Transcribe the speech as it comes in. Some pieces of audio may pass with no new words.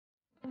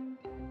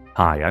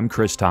Hi, I'm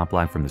Chris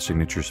Toplack from The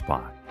Signature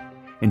Spot,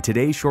 and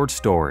today's short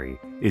story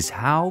is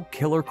how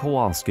Killer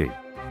Kowalski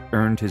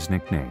earned his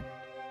nickname.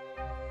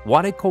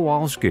 Wladek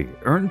Kowalski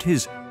earned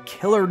his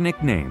killer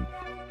nickname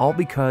all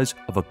because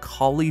of a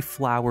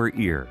cauliflower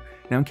ear.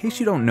 Now, in case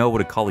you don't know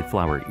what a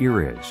cauliflower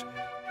ear is,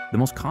 the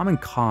most common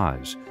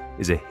cause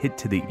is a hit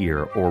to the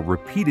ear or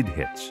repeated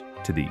hits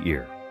to the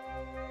ear.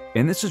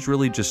 And this is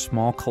really just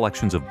small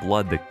collections of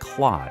blood that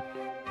clot,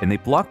 and they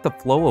block the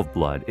flow of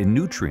blood and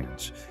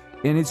nutrients.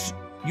 And it's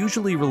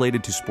usually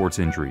related to sports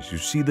injuries. You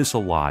see this a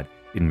lot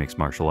in mixed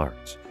martial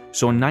arts.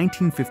 So in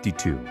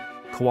 1952,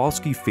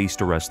 Kowalski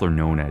faced a wrestler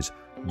known as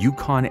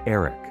Yukon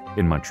Eric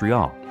in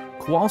Montreal.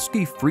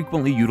 Kowalski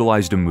frequently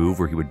utilized a move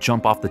where he would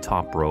jump off the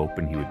top rope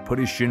and he would put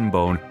his shin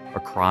bone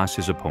across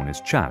his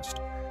opponent's chest.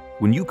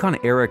 When Yukon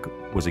Eric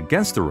was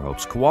against the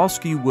ropes,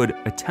 Kowalski would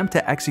attempt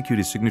to execute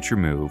his signature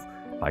move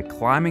by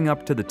climbing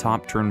up to the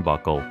top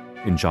turnbuckle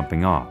and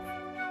jumping off.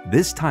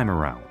 This time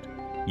around,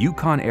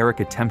 Yukon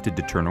Eric attempted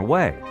to turn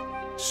away,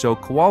 so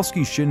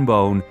Kowalski's shin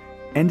bone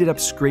ended up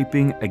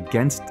scraping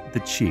against the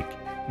cheek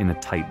in a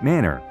tight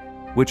manner,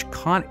 which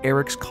caught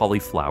Eric's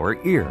cauliflower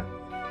ear.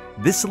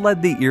 This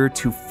led the ear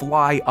to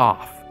fly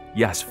off.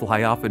 Yes,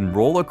 fly off and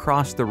roll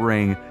across the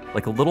ring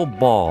like a little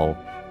ball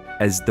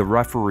as the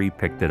referee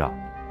picked it up.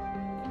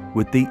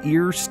 With the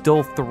ear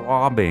still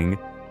throbbing,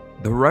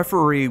 the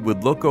referee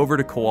would look over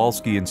to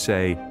Kowalski and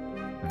say,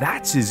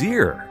 "That's his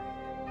ear."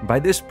 By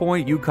this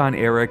point, Yukon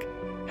Eric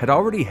had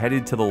already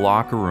headed to the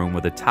locker room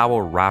with a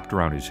towel wrapped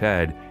around his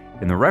head,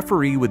 and the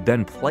referee would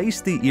then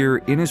place the ear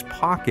in his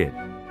pocket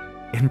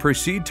and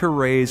proceed to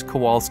raise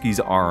Kowalski's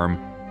arm,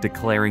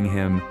 declaring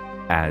him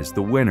as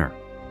the winner.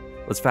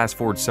 Let's fast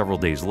forward several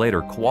days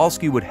later.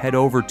 Kowalski would head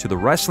over to the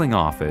wrestling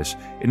office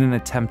in an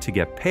attempt to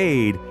get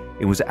paid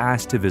and was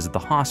asked to visit the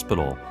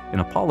hospital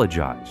and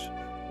apologize.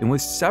 And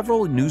with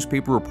several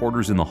newspaper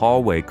reporters in the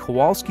hallway,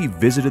 Kowalski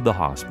visited the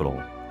hospital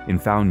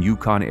and found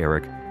Yukon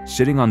Eric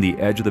sitting on the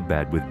edge of the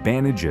bed with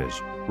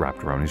bandages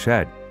wrapped around his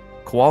head.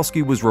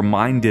 Kowalski was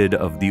reminded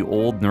of the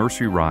old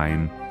nursery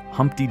rhyme,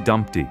 Humpty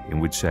Dumpty, and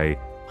would say,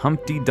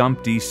 "Humpty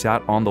Dumpty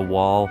sat on the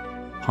wall,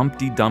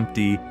 Humpty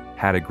Dumpty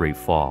had a great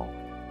fall."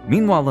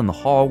 Meanwhile, in the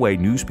hallway,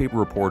 newspaper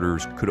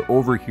reporters could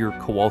overhear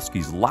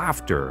Kowalski's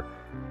laughter,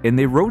 and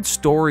they wrote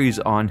stories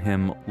on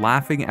him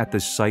laughing at the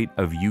sight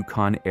of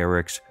Yukon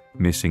Eric's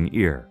missing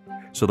ear.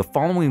 So the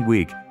following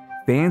week,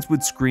 fans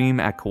would scream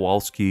at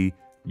Kowalski,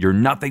 "You're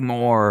nothing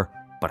more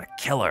but a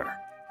killer,"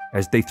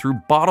 as they threw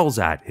bottles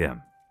at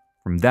him.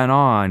 From then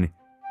on,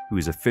 he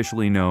was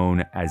officially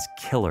known as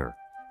Killer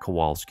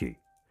Kowalski.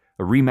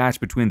 A rematch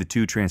between the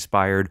two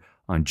transpired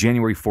on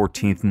January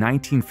 14th,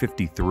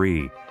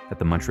 1953 at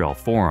the Montreal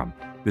Forum.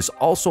 This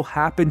also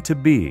happened to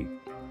be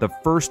the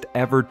first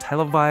ever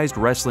televised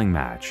wrestling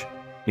match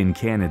in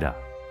Canada.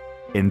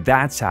 And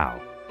that's how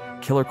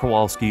Killer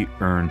Kowalski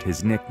earned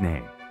his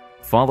nickname.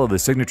 Follow The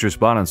Signature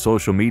Spot on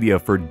social media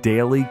for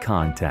daily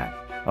content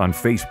on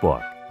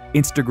Facebook,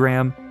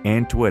 Instagram,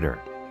 and Twitter.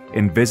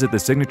 And visit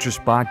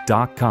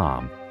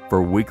thesignaturesspot.com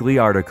for weekly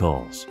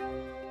articles.